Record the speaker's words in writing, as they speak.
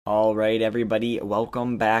All right, everybody,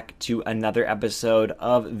 welcome back to another episode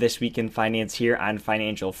of This Week in Finance here on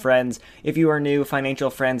Financial Friends. If you are new, Financial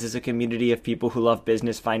Friends is a community of people who love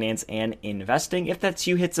business, finance, and investing. If that's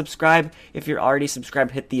you, hit subscribe. If you're already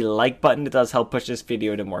subscribed, hit the like button. It does help push this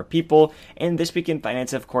video to more people. And This Week in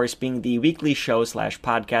Finance, of course, being the weekly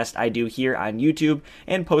show/podcast I do here on YouTube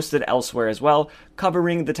and posted elsewhere as well,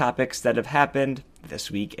 covering the topics that have happened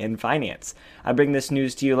this week in finance. I bring this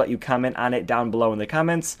news to you, let you comment on it down below in the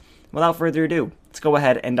comments. Without further ado, let's go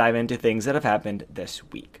ahead and dive into things that have happened this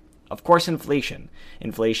week. Of course, inflation.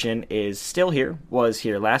 Inflation is still here, was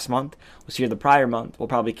here last month, was here the prior month, will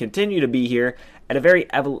probably continue to be here at a very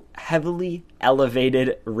heavily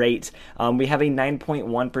elevated rate. We have a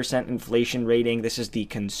 9.1% inflation rating. This is the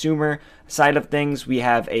consumer side of things. We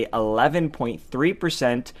have a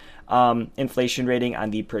 11.3% inflation rating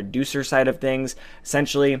on the producer side of things.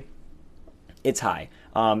 Essentially, it's high.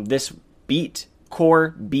 This core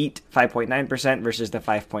beat 5.9% versus the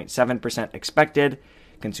 5.7% expected.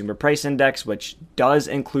 Consumer price index, which does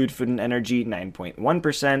include food and energy,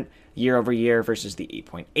 9.1% year over year versus the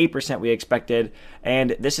 8.8% we expected.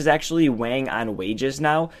 And this is actually weighing on wages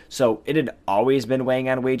now. So it had always been weighing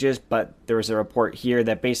on wages, but there was a report here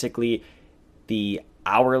that basically the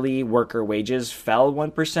hourly worker wages fell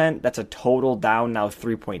 1%. That's a total down now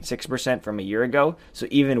 3.6% from a year ago. So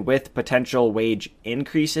even with potential wage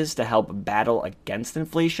increases to help battle against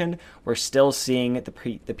inflation, we're still seeing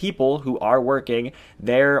the people who are working,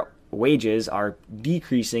 their wages are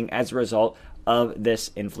decreasing as a result of this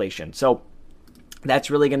inflation. So that's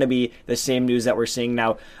really going to be the same news that we're seeing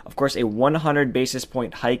now. Of course, a 100 basis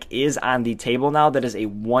point hike is on the table now. That is a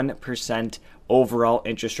 1% overall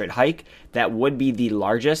interest rate hike. That would be the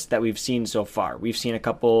largest that we've seen so far. We've seen a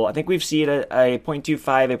couple, I think we've seen a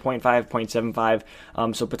 0.25, a 0.5,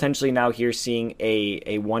 0.75. So potentially now here seeing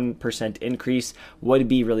a 1% increase would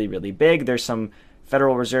be really, really big. There's some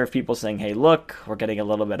Federal Reserve people saying, hey, look, we're getting a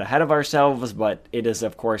little bit ahead of ourselves, but it is,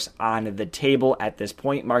 of course, on the table at this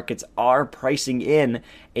point. Markets are pricing in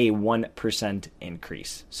a 1%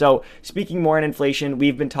 increase. So speaking more on inflation,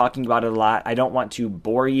 we've been talking about it a lot. I don't want to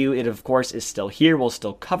bore you. It, of course, is still here. We'll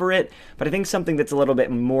still cover it. But I think something that's a little bit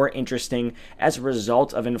more interesting as a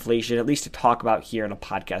result of inflation, at least to talk about here in a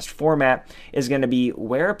podcast format, is going to be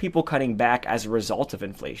where are people cutting back as a result of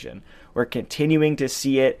inflation? We're continuing to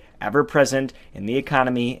see it ever present in the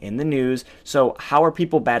economy, in the news. So how are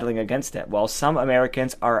people battling against it? Well, some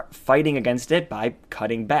Americans are fighting against it by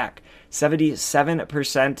cutting back.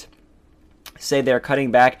 77% say they're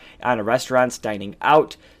cutting back on restaurants dining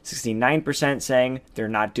out. 69% saying they're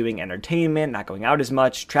not doing entertainment, not going out as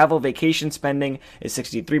much. Travel, vacation spending is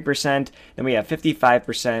 63%. Then we have 55%,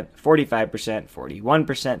 45%, 41%,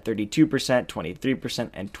 32%, 23%,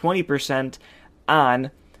 and 20%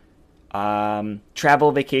 on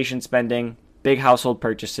travel, vacation spending, big household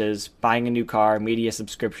purchases, buying a new car, media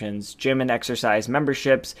subscriptions, gym and exercise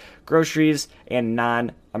memberships, groceries, and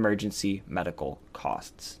non-emergency medical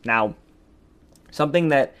costs. Now, something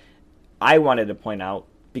that I wanted to point out,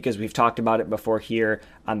 because we've talked about it before here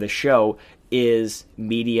on the show, is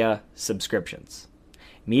media subscriptions.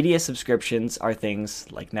 Media subscriptions are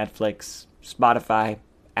things like Netflix, Spotify,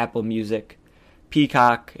 Apple Music,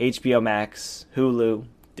 Peacock, HBO Max, Hulu,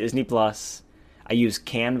 Disney Plus. I use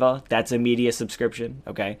Canva. That's a media subscription.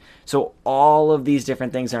 Okay. So all of these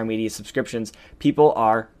different things are media subscriptions. People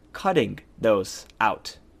are cutting those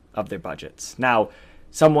out of their budgets. Now,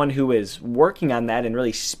 someone who is working on that and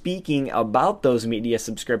really speaking about those media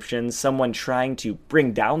subscriptions, someone trying to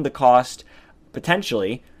bring down the cost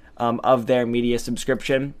potentially of their media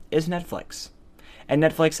subscription is Netflix. And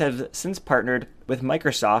Netflix has since partnered with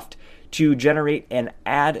Microsoft to generate an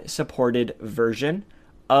ad-supported version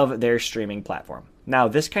of their streaming platform. Now,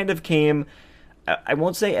 this kind of came, I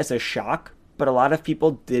won't say as a shock, but a lot of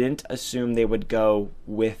people didn't assume they would go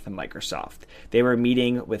with Microsoft. They were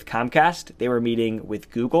meeting with Comcast, they were meeting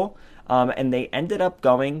with Google, and they ended up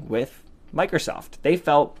going with Microsoft. They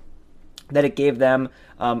felt that it gave them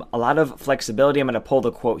a lot of flexibility. I'm going to pull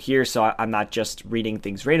the quote here so I'm not just reading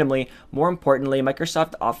things randomly. More importantly,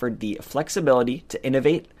 Microsoft offered the flexibility to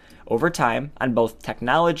innovate over time on both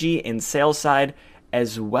technology and sales side,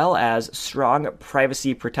 as well as strong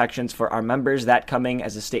privacy protections for our members. That coming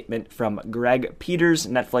as a statement from Greg Peters,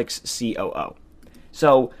 Netflix COO.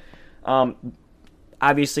 So,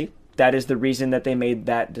 obviously, that is the reason that they made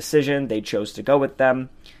that decision. They chose to go with them.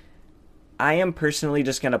 I am personally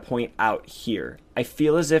just going to point out here, I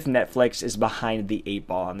feel as if Netflix is behind the eight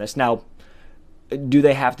ball on this. Now, Do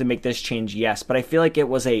they have to make this change? Yes. But I feel like it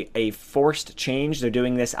was a forced change. They're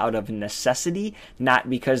doing this out of necessity, not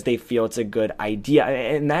because they feel it's a good idea.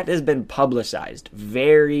 And that has been publicized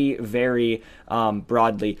very, very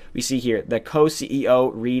broadly. We see here the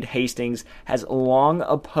co-CEO, Reed Hastings, has long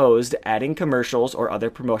opposed adding commercials or other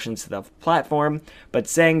promotions to the platform, but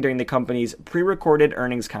saying during the company's pre-recorded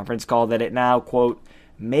earnings conference call that it now, quote,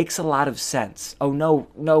 makes a lot of sense. Oh,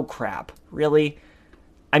 no crap. Really?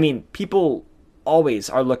 I mean, people always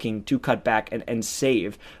are looking to cut back and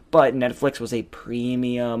save, but Netflix was a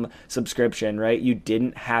premium subscription, right? You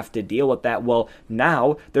didn't have to deal with that. Well,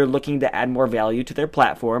 now they're looking to add more value to their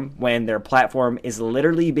platform when their platform is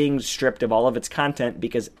literally being stripped of all of its content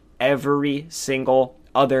because every single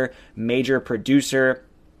other major producer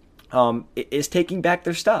is taking back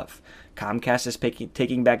their stuff. Comcast is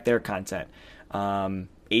taking back their content.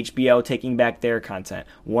 HBO taking back their content,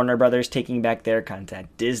 Warner Brothers taking back their content,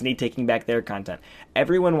 Disney taking back their content.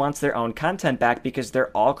 Everyone wants their own content back because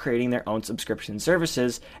they're all creating their own subscription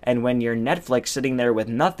services. And when you're Netflix sitting there with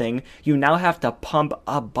nothing, you now have to pump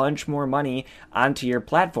a bunch more money onto your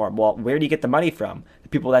platform. Well, where do you get the money from? The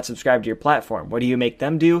people that subscribe to your platform. What do you make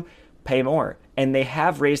them do? Pay more. And they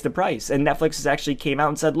have raised the price. And Netflix has actually came out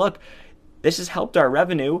and said, look, this has helped our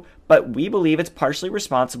revenue, but we believe it's partially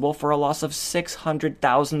responsible for a loss of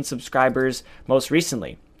 600,000 subscribers most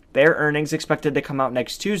recently. Their earnings expected to come out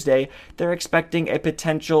next Tuesday. They're expecting a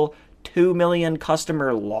potential 2 million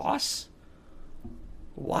customer loss?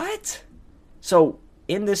 What? So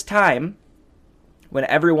in this time, when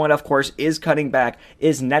everyone, of course, is cutting back,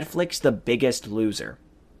 is Netflix the biggest loser?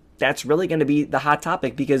 That's really going to be the hot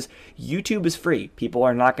topic because YouTube is free. People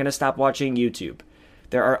are not going to stop watching YouTube.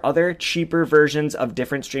 There are other cheaper versions of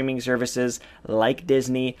different streaming services like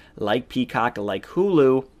Disney, like Peacock, like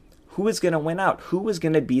Hulu. Who is going to win out? Who is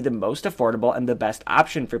going to be the most affordable and the best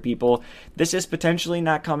option for people? This is potentially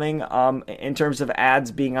not coming in terms of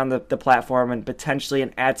ads being on the platform and potentially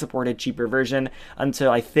an ad-supported cheaper version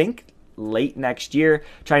until I think late next year.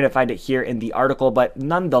 Trying to find it here in the article, but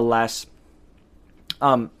nonetheless,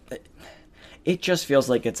 it just feels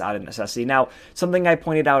like it's out of necessity. Now, something I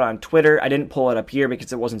pointed out on Twitter, I didn't pull it up here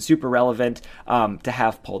because it wasn't super relevant to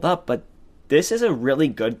have pulled up, but this is a really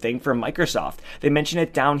good thing for Microsoft. They mention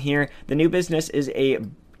it down here. The new business is a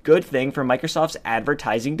good thing for Microsoft's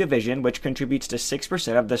advertising division, which contributes to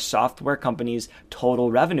 6% of the software company's total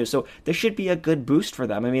revenue. So this should be a good boost for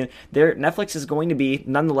them. I mean, Netflix is going to be,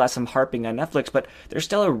 nonetheless, I'm harping on Netflix, but they're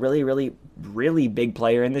still a really, really, really big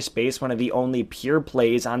player in this space, one of the only pure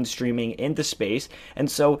plays on streaming in the space. And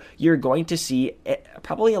so you're going to see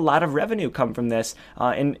probably a lot of revenue come from this.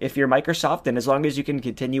 And if you're Microsoft, and as long as you can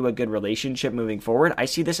continue a good relationship moving forward, I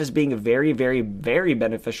see this as being very, very, very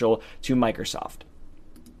beneficial to Microsoft.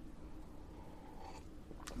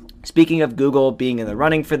 Speaking of Google being in the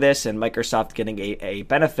running for this and Microsoft getting a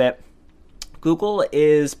benefit, Google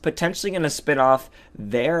is potentially going to spin off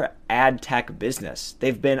their ad tech business.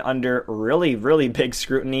 They've been under really, really big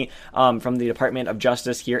scrutiny from the Department of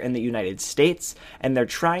Justice here in the United States, and they're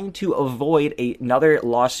trying to avoid another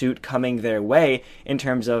lawsuit coming their way in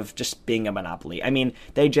terms of just being a monopoly. I mean,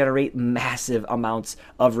 they generate massive amounts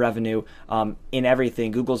of revenue in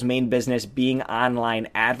everything. Google's main business being online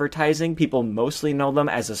advertising. People mostly know them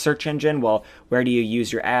as a search engine. Well, where do you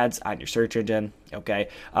use your ads? On your search engine. Okay,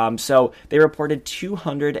 so they reported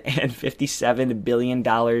 $257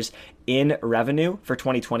 billion in revenue for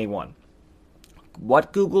 2021.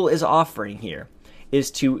 What Google is offering here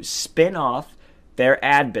is to spin off their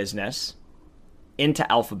ad business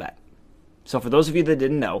into Alphabet. So for those of you that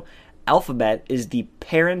didn't know, Alphabet is the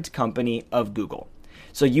parent company of Google.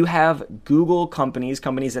 So you have Google companies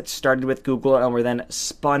that started with Google and were then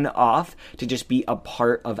spun off to just be a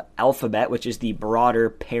part of Alphabet, which is the broader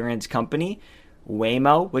parent company.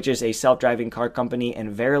 Waymo, which is a self-driving car company,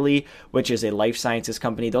 and Verily, which is a life sciences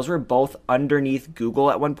company. Those were both underneath Google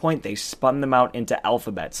at one point. They spun them out into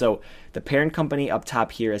Alphabet. So the parent company up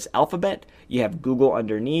top here is Alphabet. You have Google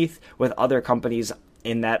underneath with other companies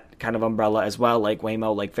in that kind of umbrella as well, like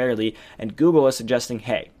Waymo, like Verily. And Google is suggesting,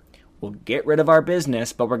 hey, we'll get rid of our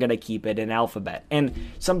business, but we're going to keep it in Alphabet. And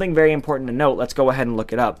something very important to note, let's go ahead and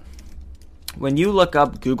look it up. When you look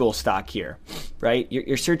up Google stock here, right,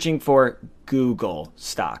 you're searching for Google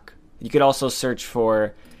stock. You could also search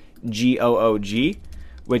for GOOG,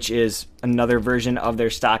 which is another version of their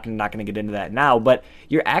stock. I'm not going to get into that now, but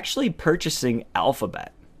you're actually purchasing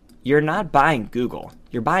Alphabet. You're not buying Google.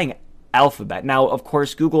 You're buying Alphabet. Now, of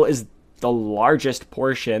course, Google is the largest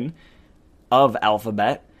portion of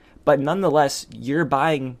Alphabet, but nonetheless, you're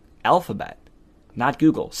buying Alphabet, not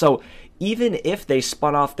Google. So even if they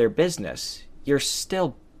spun off their business, you're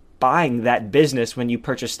still buying that business when you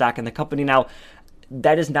purchase stock in the company. Now,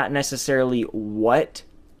 that is not necessarily what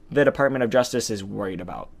the Department of Justice is worried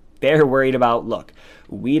about. They're worried about, look,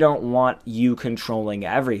 we don't want you controlling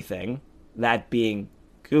everything, that being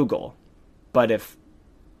Google. But if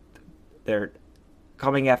they're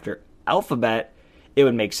coming after Alphabet, it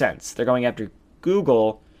would make sense. They're going after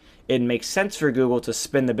Google. It makes sense for Google to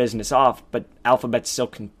spin the business off, but Alphabet still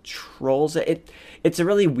controls it. It's a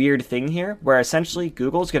really weird thing here, where essentially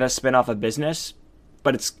Google's going to spin off a business,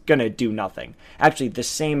 but it's going to do nothing. Actually, the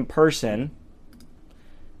same person,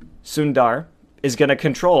 Sundar, is going to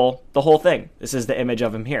control the whole thing. This is the image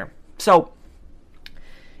of him here. So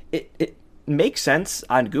it makes sense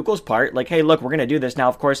on Google's part. Like, hey, look, we're going to do this. Now,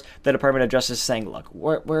 of course, the Department of Justice is saying, look,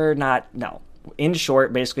 we're not, no. In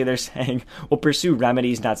short, basically, they're saying, we'll pursue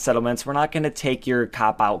remedies, not settlements. We're not going to take your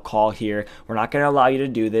cop-out call here. We're not going to allow you to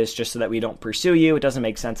do this just so that we don't pursue you. It doesn't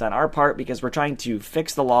make sense on our part because we're trying to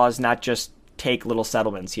fix the laws, not just take little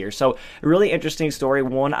settlements here. So a really interesting story.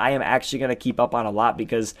 One I am actually going to keep up on a lot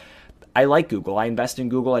because I like Google. I invest in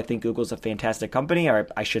Google. I think Google's a fantastic company, or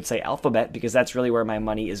I should say Alphabet, because that's really where my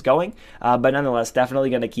money is going. But nonetheless,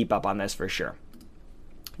 definitely going to keep up on this for sure.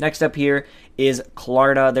 Next up here is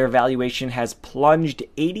Klarna. Their valuation has plunged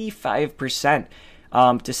 85%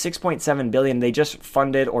 to $6.7 billion. They just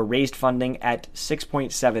funded or raised funding at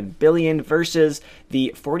 $6.7 billion versus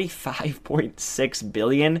the $45.6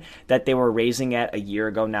 billion that they were raising at a year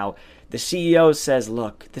ago. Now, the CEO says,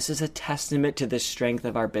 look, this is a testament to the strength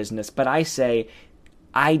of our business, but I say,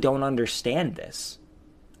 I don't understand this.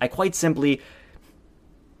 I quite simply,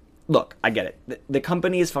 look, I get it. The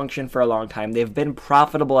company has functioned for a long time. They've been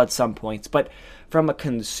profitable at some points, but from a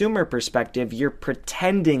consumer perspective, you're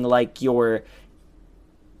pretending like you're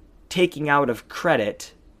taking out of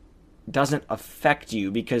credit doesn't affect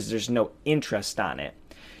you because there's no interest on it.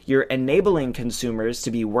 You're enabling consumers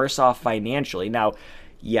to be worse off financially. Now,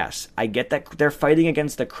 yes, I get that they're fighting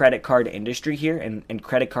against the credit card industry here, and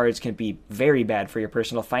credit cards can be very bad for your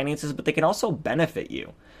personal finances, but they can also benefit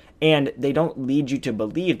you. And they don't lead you to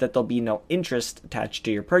believe that there'll be no interest attached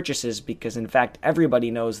to your purchases because, in fact,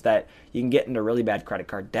 everybody knows that you can get into really bad credit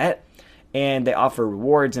card debt, and they offer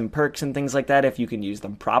rewards and perks and things like that if you can use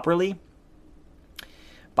them properly.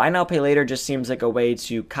 Buy now, pay later just seems like a way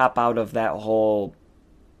to cop out of that whole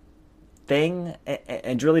thing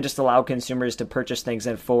and really just allow consumers to purchase things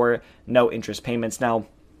and for no interest payments. Now,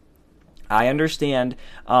 I understand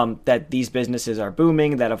that these businesses are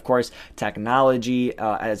booming, that, of course, technology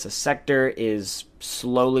as a sector is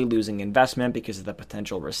slowly losing investment because of the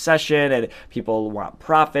potential recession, and people want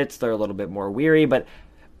profits. They're a little bit more weary, but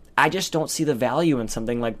I just don't see the value in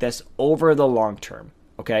something like this over the long term,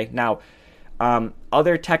 okay? Now,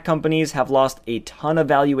 other tech companies have lost a ton of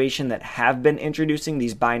valuation that have been introducing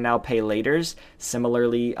these buy now, pay laters,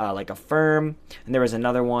 similarly like Affirm. And there was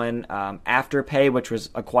another one, Afterpay, which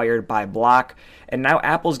was acquired by Block. And now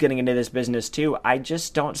Apple's getting into this business too. I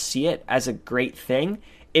just don't see it as a great thing.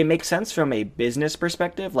 It makes sense from a business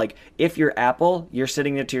perspective. Like if you're Apple, you're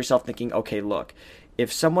sitting there to yourself thinking, okay, look,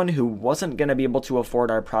 if someone who wasn't going to be able to afford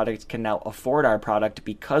our product can now afford our product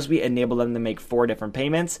because we enable them to make 4 different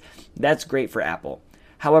payments, that's great for Apple.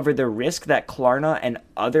 However, the risk that Klarna and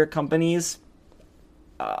other companies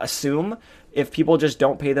assume if people just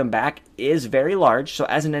don't pay them back is very large. So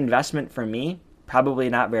as an investment for me, probably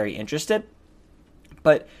not very interested.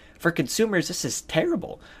 But for consumers, this is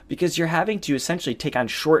terrible because you're having to essentially take on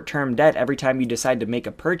short-term debt every time you decide to make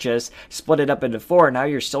a purchase, split it up into 4. Now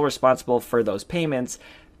you're still responsible for those payments.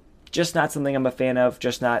 Just not something I'm a fan of,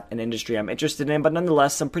 just not an industry I'm interested in. But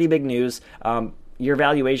nonetheless, some pretty big news. Your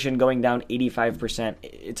valuation going down 85%,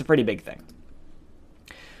 it's a pretty big thing.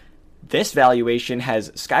 This valuation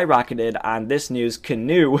has skyrocketed on this news.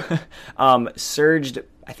 Canoo surged,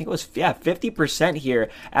 I think it was 50% here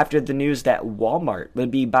after the news that Walmart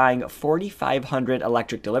would be buying 4,500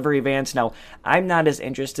 electric delivery vans. Now, I'm not as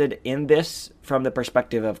interested in this from the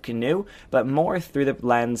perspective of Canoo, but more through the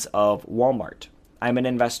lens of Walmart. I'm an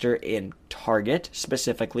investor in Target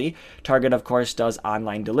specifically. Target, of course, does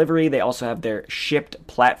online delivery. They also have their Shipt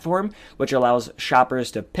platform, which allows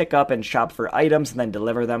shoppers to pick up and shop for items and then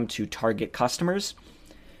deliver them to Target customers.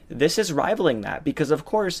 This is rivaling that because, of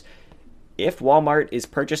course, if Walmart is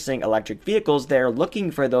purchasing electric vehicles, they're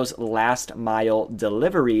looking for those last mile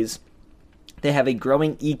deliveries. They have a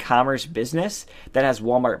growing e-commerce business that has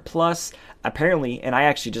Walmart Plus. Apparently, and I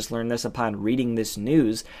actually just learned this upon reading this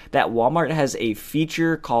news, that Walmart has a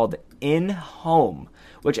feature called In-Home,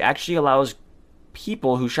 which actually allows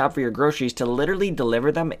people who shop for your groceries to literally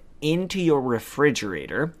deliver them into your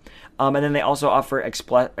refrigerator. And then they also offer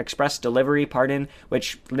express delivery,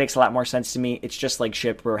 which makes a lot more sense to me. It's just like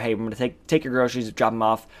Shipt, where, hey, I'm going to take your groceries, drop them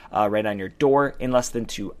off right on your door in less than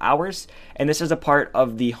 2 hours. And this is a part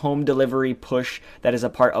of the home delivery push that is a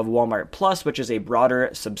part of Walmart Plus, which is a broader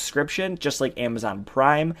subscription, just like Amazon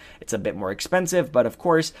Prime. It's a bit more expensive, but of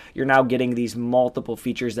course, you're now getting these multiple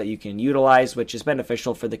features that you can utilize, which is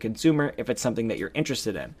beneficial for the consumer if it's something that you're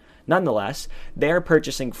interested in. Nonetheless, they are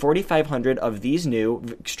purchasing 4,500 of these new,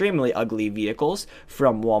 extremely ugly vehicles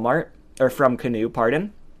from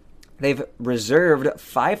Canoo. They've reserved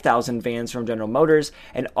 5,000 vans from General Motors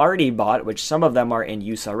and already bought, which some of them are in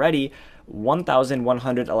use already,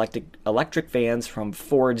 1,100 electric vans from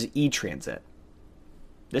Ford's E-Transit.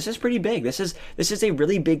 This is pretty big. This is a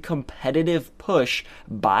really big competitive push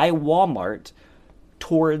by Walmart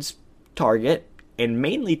towards Target and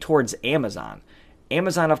mainly towards Amazon.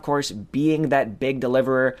 Amazon, of course, being that big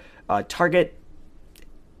deliverer. Target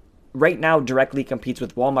right now directly competes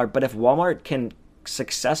with Walmart, but if Walmart can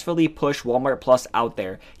successfully push Walmart Plus out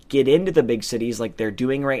there, get into the big cities like they're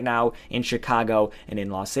doing right now in Chicago and in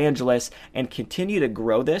Los Angeles, and continue to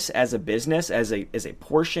grow this as a business, as a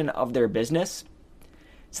portion of their business,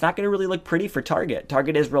 it's not going to really look pretty for Target.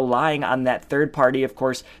 Target is relying on that third party. Of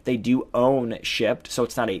course, they do own Shipt, so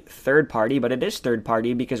it's not a third party, but it is third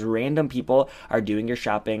party because random people are doing your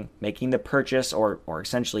shopping, making the purchase, or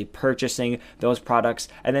essentially purchasing those products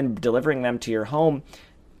and then delivering them to your home.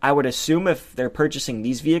 I would assume if they're purchasing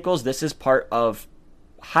these vehicles, this is part of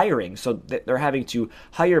hiring. So they're having to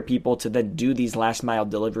hire people to then do these last mile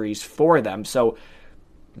deliveries for them. So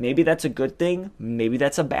maybe that's a good thing. Maybe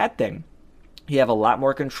that's a bad thing. You have a lot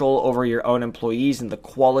more control over your own employees and the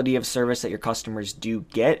quality of service that your customers do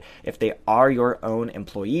get if they are your own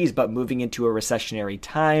employees. But moving into a recessionary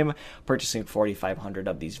time, purchasing 4,500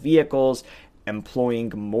 of these vehicles,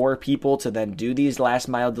 employing more people to then do these last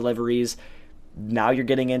mile deliveries, now you're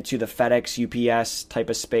getting into the FedEx, UPS type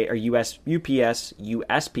of space, or UPS,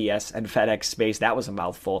 USPS, and FedEx space. That was a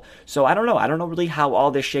mouthful. So I don't know. I don't know really how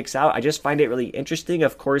all this shakes out. I just find it really interesting.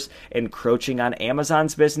 Of course, encroaching on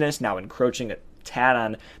Amazon's business, now encroaching a tad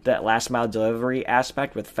on that last mile delivery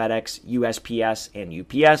aspect with FedEx, USPS, and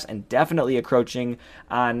UPS, and definitely encroaching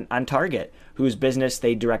on Target, whose business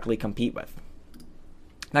they directly compete with.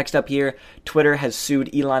 Next up here, Twitter has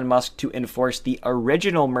sued Elon Musk to enforce the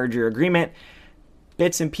original merger agreement.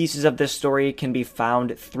 Bits and pieces of this story can be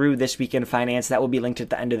found through This Week in Finance. That will be linked at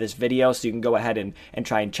the end of this video, so you can go ahead and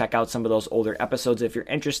try and check out some of those older episodes if you're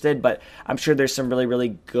interested. But I'm sure there's some really,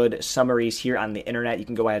 really good summaries here on the internet. You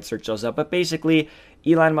can go ahead and search those up. But basically,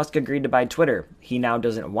 Elon Musk agreed to buy Twitter. He now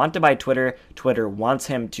doesn't want to buy Twitter. Twitter wants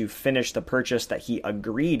him to finish the purchase that he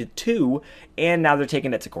agreed to, and now they're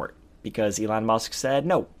taking it to court because Elon Musk said,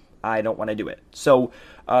 no, I don't want to do it. So,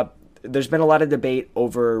 there's been a lot of debate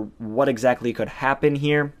over what exactly could happen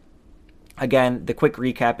here. Again, the quick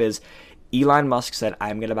recap is Elon Musk said,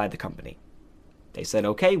 I'm going to buy the company. They said,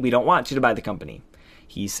 okay, we don't want you to buy the company.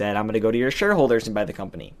 He said, I'm going to go to your shareholders and buy the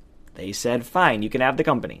company. They said, fine, you can have the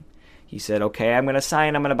company. He said, okay, I'm going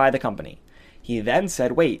to buy the company. He then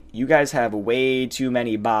said, wait, you guys have way too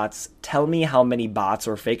many bots. Tell me how many bots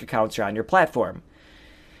or fake accounts are on your platform.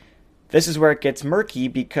 This is where it gets murky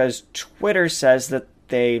because Twitter says that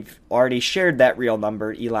they've already shared that real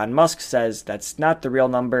number. Elon Musk says that's not the real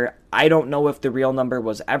number. I don't know if the real number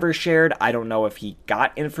was ever shared. I don't know if he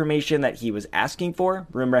got information that he was asking for.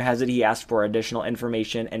 Rumor has it he asked for additional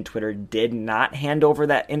information and Twitter did not hand over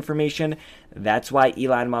that information. That's why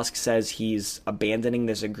Elon Musk says he's abandoning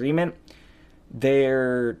this agreement.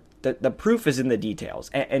 The proof is in the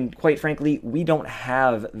details. And quite frankly, we don't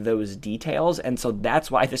have those details. And so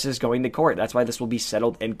that's why this is going to court. That's why this will be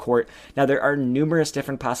settled in court. Now, there are numerous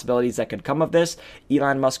different possibilities that could come of this.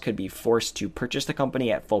 Elon Musk could be forced to purchase the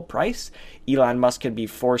company at full price. Elon Musk could be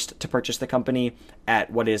forced to purchase the company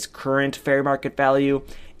at what is current fair market value.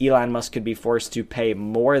 Elon Musk could be forced to pay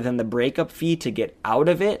more than the breakup fee to get out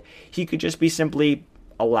of it. He could just be simply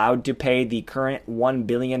allowed to pay the current $1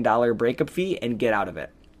 billion breakup fee and get out of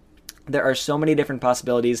it. There are so many different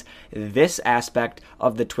possibilities. This aspect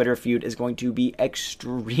of the Twitter feud is going to be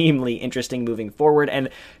extremely interesting moving forward. And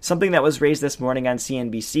something that was raised this morning on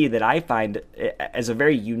CNBC that I find as a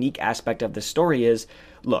very unique aspect of the story is,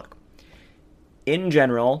 look, in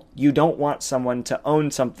general, you don't want someone to own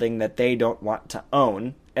something that they don't want to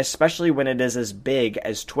own, especially when it is as big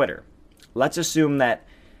as Twitter. Let's assume that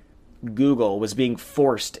Google was being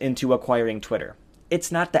forced into acquiring Twitter. It's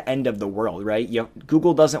not the end of the world, right?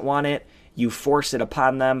 Google doesn't want it. You force it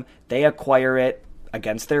upon them. They acquire it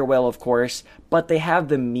against their will, of course, but they have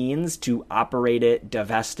the means to operate it,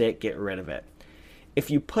 divest it, get rid of it. if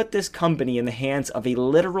you put this company in the hands of a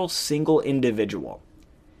literal single individual,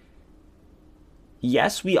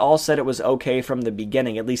 yes, we all said it was okay from the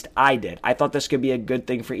beginning. At least I did. I thought this could be a good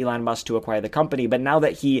thing for Elon Musk to acquire the company. But now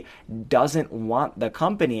that he doesn't want the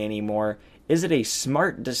company anymore, is it a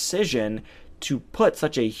smart decision to put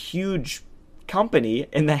such a huge company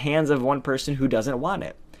in the hands of one person who doesn't want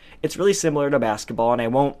it? It's really similar to basketball, and I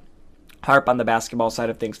won't harp on the basketball side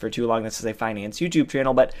of things for too long. This is a finance YouTube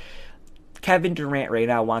channel, but Kevin Durant right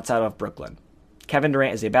now wants out of Brooklyn. Kevin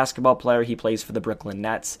Durant is a basketball player. He plays for the Brooklyn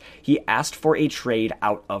Nets. He asked for a trade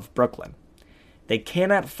out of Brooklyn. They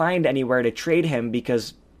cannot find anywhere to trade him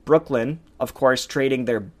because Brooklyn, of course, trading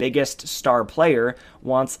their biggest star player,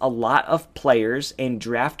 wants a lot of players and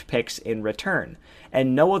draft picks in return.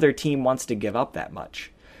 And no other team wants to give up that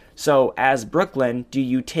much. So as Brooklyn, do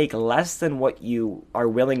you take less than what you are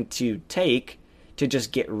willing to take to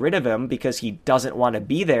just get rid of him because he doesn't want to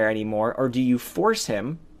be there anymore? Or do you force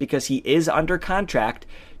him, because he is under contract,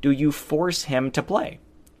 do you force him to play?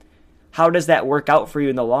 How does that work out for you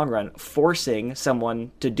in the long run, forcing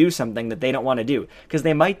someone to do something that they don't want to do? Because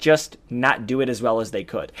they might just not do it as well as they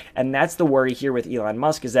could. And that's the worry here with Elon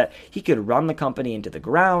Musk, is that he could run the company into the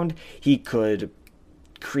ground. He could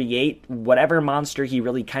create whatever monster he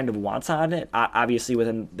really kind of wants on it, obviously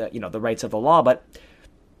within the rights of the law. But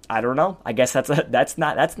I don't know. I guess that's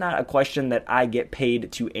not a question that I get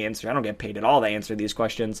paid to answer. I don't get paid at all to answer these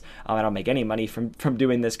questions. I don't make any money from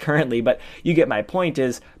doing this currently. But you get my point.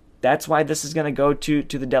 Is that's why this is going to go to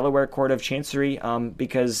the Delaware Court of Chancery,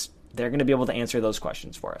 because they're going to be able to answer those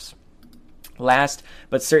questions for us. Last,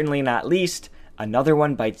 but certainly not least, another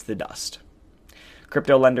one bites the dust.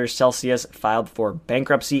 Crypto lender Celsius filed for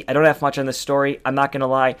bankruptcy. I don't have much on this story. I'm not going to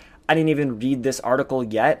lie. I didn't even read this article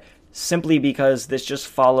yet, simply because this just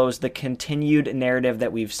follows the continued narrative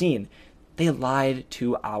that we've seen. They lied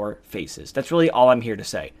to our faces. That's really all I'm here to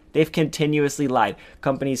say. They've continuously lied.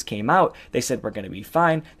 Companies came out. They said, we're going to be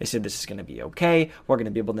fine. They said, this is going to be okay. We're going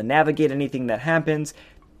to be able to navigate anything that happens.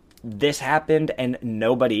 This happened, and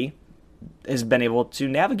nobody has been able to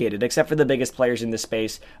navigate it, except for the biggest players in this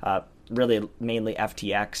space, really mainly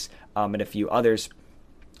FTX and a few others.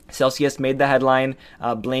 Celsius made the headline,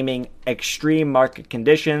 blaming extreme market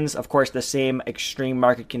conditions. Of course, the same extreme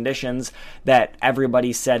market conditions that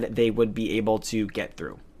everybody said they would be able to get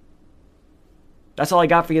through. That's all I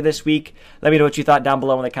got for you this week. Let me know what you thought down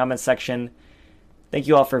below in the comments section. Thank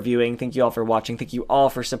you all for viewing. Thank you all for watching. Thank you all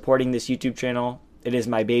for supporting this YouTube channel. It is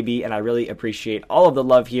my baby, and I really appreciate all of the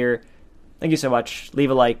love here. Thank you so much.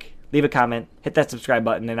 Leave a like, leave a comment, hit that subscribe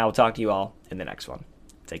button, and I will talk to you all in the next one.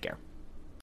 Take care.